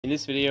In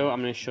this video,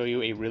 I'm going to show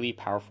you a really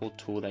powerful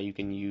tool that you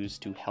can use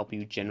to help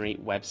you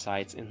generate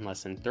websites in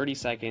less than 30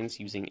 seconds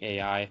using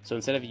AI. So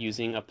instead of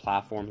using a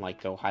platform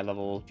like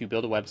GoHighLevel to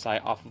build a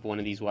website off of one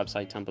of these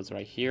website templates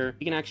right here,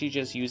 we can actually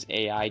just use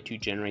AI to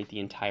generate the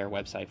entire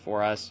website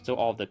for us. So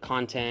all of the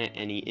content,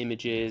 any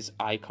images,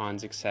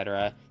 icons,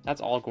 etc.,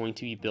 that's all going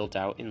to be built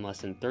out in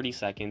less than 30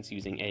 seconds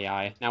using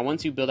AI. Now,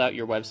 once you build out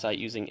your website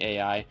using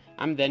AI,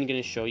 I'm then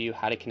going to show you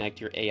how to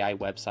connect your AI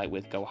website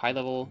with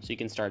GoHighLevel so you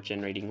can start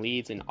generating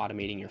leads and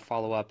automating your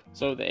follow-up.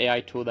 So the AI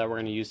tool that we're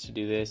going to use to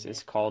do this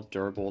is called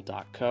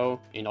durable.co,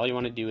 and all you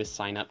want to do is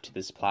sign up to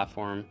this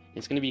platform.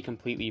 It's going to be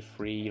completely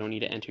free. You don't need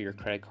to enter your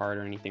credit card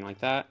or anything like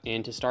that.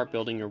 And to start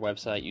building your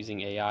website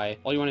using AI,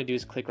 all you want to do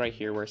is click right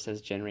here where it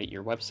says generate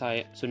your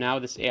website. So now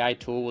this AI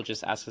tool will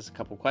just ask us a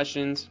couple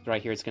questions.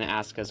 Right here it's going to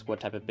ask us what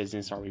type of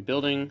business are we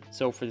building.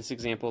 So for this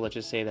example, let's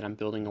just say that I'm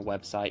building a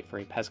website for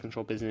a pest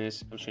control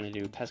business. I'm just going to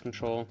do pest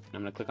control, and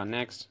I'm going to click on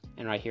next,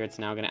 and right here it's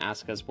now going to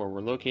ask us where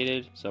we're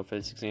located. So for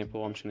this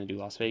example, I'm just going to do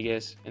Las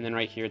Vegas, and then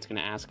right here it's going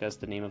to ask us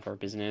the name of our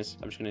business.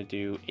 I'm just going to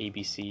do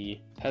ABC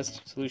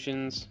Pest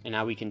Solutions, and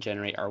now we can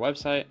generate our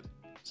website.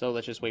 So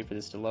let's just wait for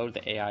this to load.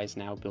 The AI is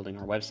now building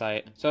our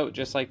website. So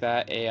just like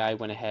that, AI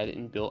went ahead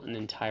and built an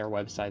entire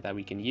website that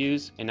we can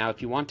use. And now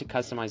if you want to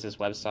customize this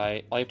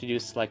website, all you have to do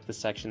is select the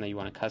section that you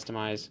want to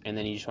customize, and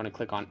then you just want to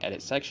click on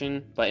edit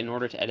section. But in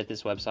order to edit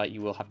this website,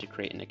 you will have to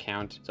create an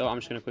account. So I'm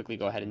just going to quickly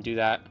go ahead and do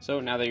that. So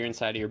now that you're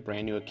inside of your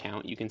brand new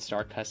account, you can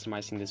start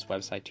customizing this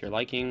website to your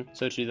liking.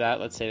 So to do that,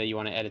 let's say that you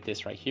want to edit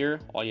this right here.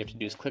 All you have to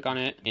do is click on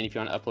it. And if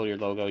you want to upload your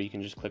logo, you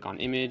can just click on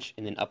image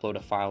and then upload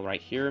a file right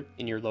here,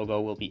 and your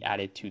logo will be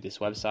added to this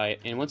website.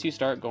 And once you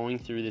start going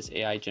through this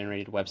AI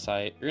generated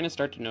website, you're going to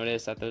start to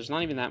notice that there's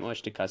not even that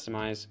much to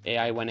customize.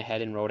 AI went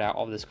ahead and wrote out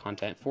all this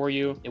content for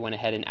you. It went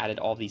ahead and added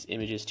all these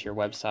images to your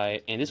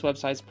website, and this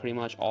website's pretty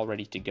much all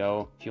ready to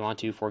go. If you want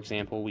to, for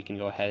example, we can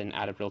go ahead and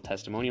add a real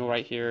testimonial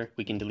right here.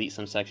 We can delete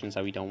some sections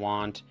that we don't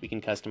want. We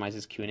can customize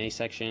this Q&A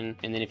section.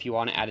 And then if you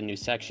want to add a new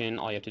section,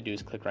 all you have to do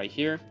is click right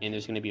here, and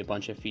there's going to be a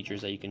bunch of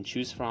features that you can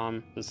choose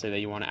from. Let's say that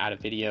you want to add a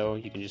video.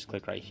 You can just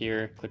click right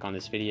here, click on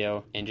this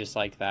video, and just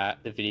like that,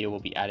 the video will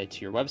be added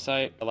to your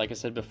website. But like I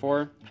said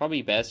before,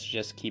 probably best to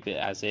just keep it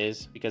as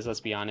is, because let's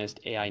be honest,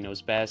 AI knows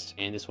best,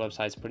 and this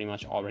website's pretty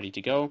much all ready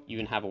to go. You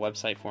even have a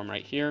website form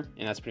right here,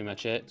 and that's pretty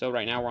much it. So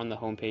right now we're on the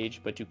home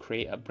page, but to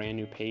create a brand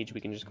new page, we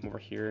can just come over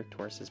here to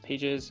where it says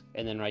pages,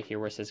 and then right here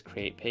where it says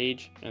create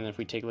page. And then if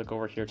we take a look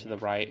over here to the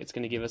right, it's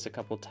going to give us a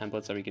couple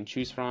templates that we can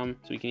choose from.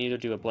 So we can either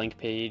do a blank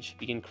page,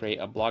 we can create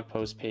a blog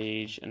post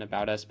page, an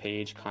about us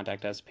page,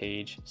 contact us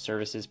page,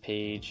 services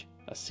page,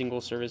 a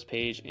single service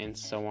page, and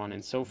so on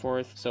and so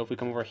forth. So if we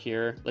come over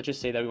here, let's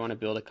just say that we want to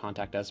build a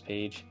contact us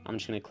page. I'm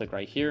just going to click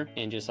right here,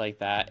 and just like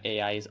that,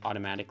 AI is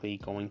automatically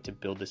going to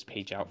build this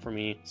page out for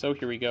me. So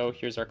here we go.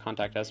 Here's our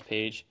contact us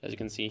page. As you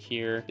can see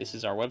here, this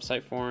is our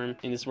website form,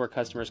 and this is where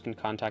customers can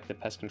contact the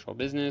pest control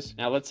business.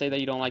 Now let's say that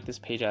you don't like this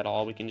page at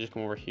all. We can just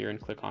come over here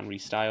and click on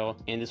restyle,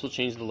 and this will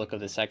change the look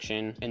of the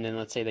section. And then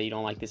let's say that you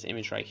don't like this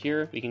image right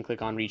here, we can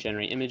click on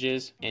regenerate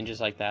images, and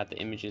just like that, the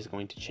image is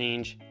going to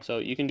change. So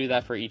you can do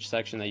that for each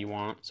section that you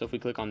want. So if we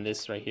click on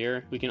this right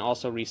here, we can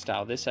also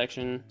restyle this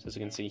section. So as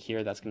you can see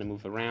here, that's going to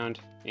move around,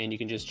 and you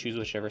can just choose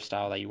whichever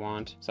style that you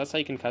want. So that's how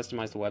you can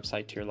customize the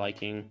website to your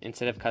liking.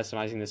 Instead of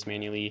customizing this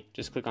manually,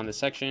 just click on this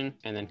section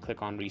and then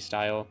click on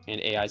restyle,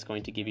 and AI is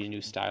going to give you a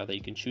new style that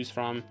you can choose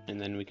from, and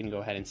then we can go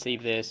ahead and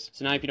save this.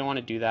 So now if you don't want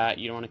to do that,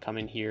 you don't want to come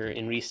in here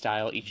and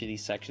restyle each of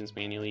these sections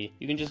manually,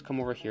 you can just come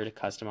over here to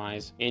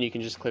customize, and you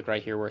can just click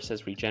right here where it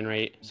says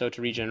regenerate. So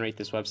to regenerate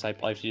this website,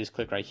 all you have to do is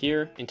click right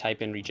here and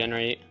type in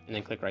regenerate, and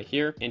then click right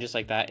here, and just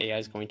like that, AI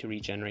is going to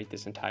regenerate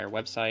this entire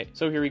website.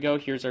 So here we go.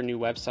 Here's our new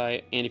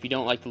website. And if you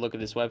don't like the look of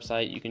this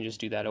website, you can just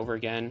do that over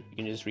again. You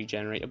can just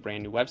regenerate a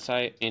brand new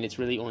website, and it's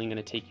really only going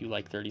to take you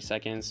like 30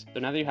 seconds. So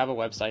now that you have a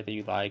website that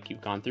you like,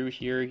 you've gone through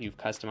here, you've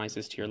customized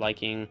this to your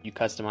liking, you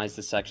customize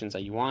the sections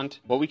that you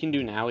want. What we can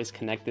do now is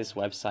connect this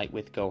website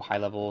with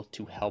GoHighLevel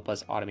to help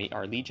us automate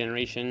our lead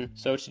generation.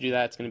 So to do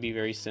that, it's going to be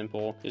very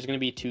simple. There's going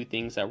to be two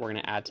things that we're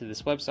going to add to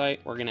this website.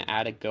 We're going to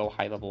add a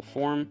GoHighLevel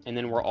form, and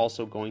then we're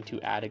also going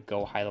to add a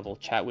GoHighLevel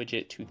chat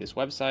widget to this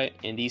website,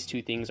 and these two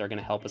things are going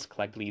to help us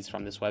collect leads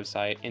from this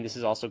website, and this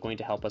is also going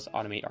to help us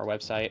automate our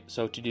website.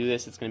 So to do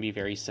this, it's going to be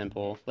very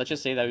simple. Let's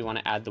just say that we want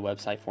to add the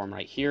website form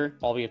right here.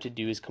 All we have to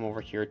do is come over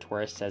here to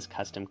where it says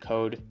custom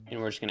code, and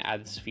we're just going to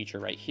add this feature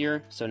right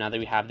here. So now that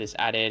we have this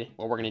added,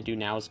 what we're going to do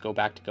now is go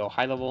back to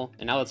GoHighLevel,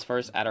 and now let's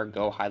first add our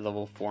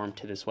GoHighLevel form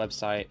to this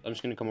website. I'm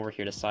just going to come over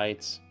here to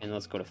sites, and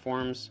let's go to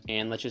forms,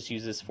 and let's just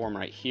use this form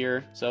right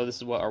here. So this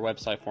is what our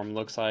website form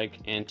looks like,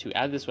 and to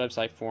add this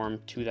website form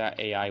to that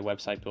AI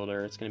website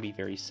builder, it's going to be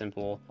very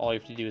simple. All you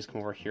have to do is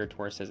come over here to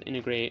where it says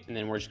integrate, and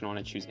then we're just going to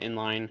want to choose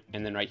inline,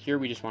 and then right here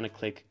we just want to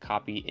click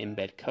copy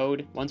embed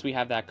code. Once we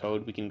have that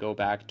code, we can go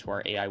back to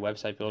our AI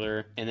website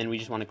builder, and then we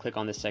just want to click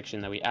on this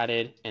section that we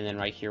added, and then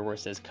right here where it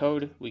says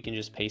code, we can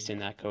just paste in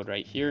that code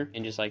right here,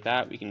 and just like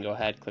that, we can go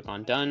ahead, click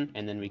on done,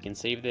 and then we can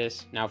save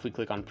this. Now if we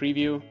click on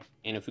preview,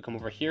 And if we come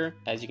over here,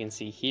 as you can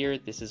see here,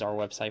 this is our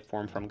website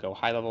form from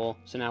GoHighLevel.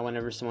 So now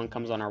whenever someone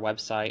comes on our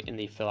website and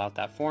they fill out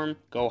that form,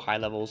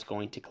 GoHighLevel is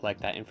going to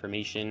collect that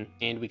information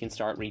and we can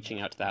start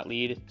reaching out to that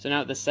lead. So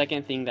now the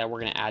second thing that we're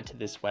going to add to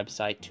this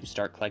website to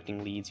start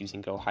collecting leads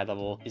using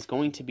GoHighLevel is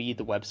going to be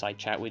the website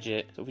chat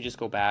widget. So if we just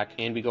go back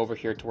and we go over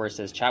here to where it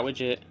says chat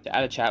widget, to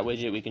add a chat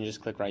widget, we can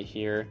just click right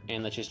here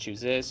and let's just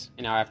choose this.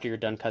 And now after you're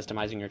done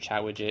customizing your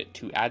chat widget,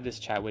 to add this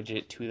chat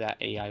widget to that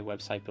AI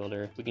website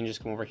builder, we can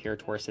just come over here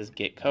to where it says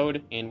get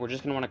code, and we're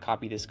just going to want to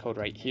copy this code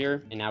right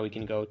here. And now we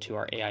can go to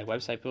our AI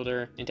website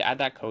builder, and to add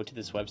that code to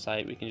this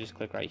website, we can just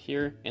click right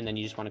here, and then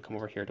you just want to come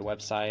over here to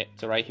website.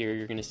 So right here,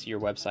 you're going to see your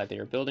website that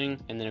you're building.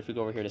 And then if we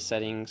go over here to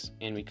settings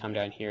and we come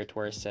down here to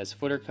where it says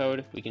footer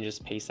code, we can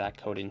just paste that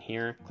code in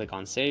here, click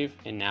on save,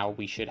 and now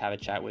we should have a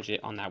chat widget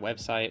on that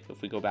website. So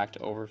if we go back to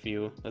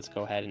overview, let's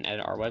go ahead and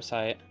edit our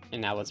website.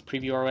 And now let's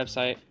preview our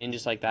website. And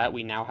just like that,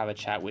 we now have a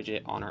chat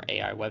widget on our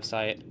AI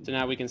website. So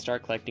now we can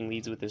start collecting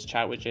leads with this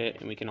chat widget,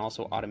 and we can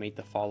also automate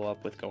the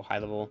follow-up with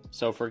GoHighLevel.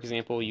 So for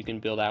example, you can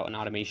build out an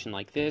automation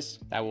like this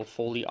that will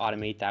fully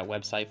automate that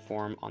website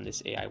form on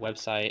this AI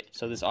website.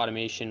 So this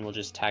automation will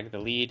just tag the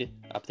lead,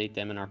 update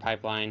them in our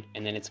pipeline,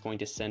 and then it's going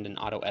to send an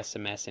auto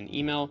SMS and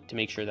email to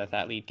make sure that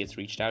that lead gets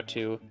reached out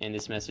to. And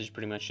this message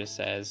pretty much just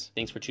says,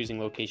 thanks for choosing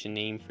location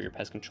name for your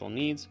pest control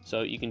needs.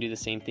 So you can do the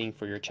same thing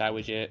for your chat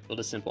widget,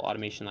 build a simple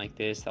automation like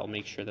this that will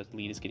make sure that the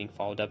lead is getting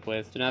followed up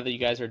with. So now that you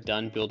guys are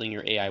done building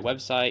your AI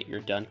website,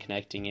 you're done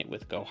connecting it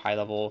with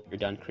GoHighLevel, you're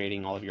done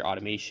creating all of your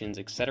automations,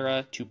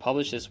 etc. To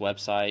publish this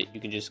website, you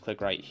can just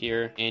click right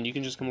here and you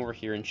can just come over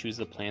here and choose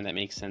the plan that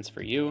makes sense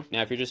for you.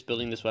 Now, if you're just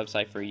building this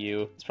website for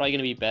you, it's probably going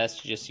to be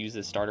best to just use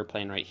the starter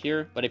plan right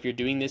here. But if you're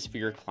doing this for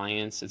your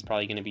clients, it's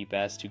probably going to be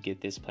best to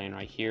get this plan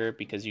right here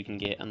because you can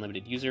get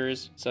unlimited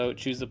users. So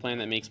choose the plan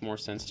that makes more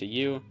sense to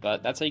you.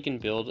 But that's how you can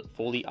build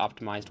fully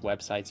optimized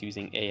websites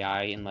using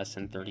AI in less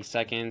than 30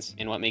 seconds.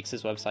 And what makes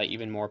this website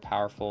even more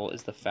powerful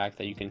is the fact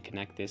that you can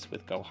connect this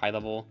with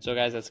GoHighLevel. So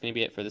guys, that's going to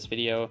be it for this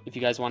video. If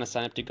you guys want to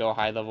sign up to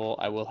GoHighLevel,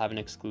 I will have an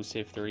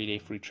exclusive 30-day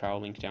free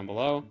trial link down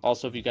below.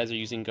 Also, if you guys are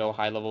using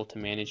GoHighLevel to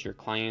manage your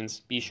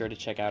clients, be sure to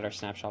check out our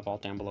Snapshot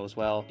Vault down below as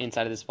well.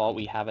 Inside of this vault,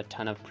 we have a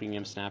ton of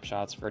premium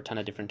snapshots for a ton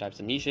of different types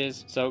of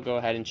niches. So go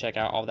ahead and check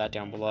out all that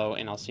down below,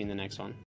 and I'll see you in the next one.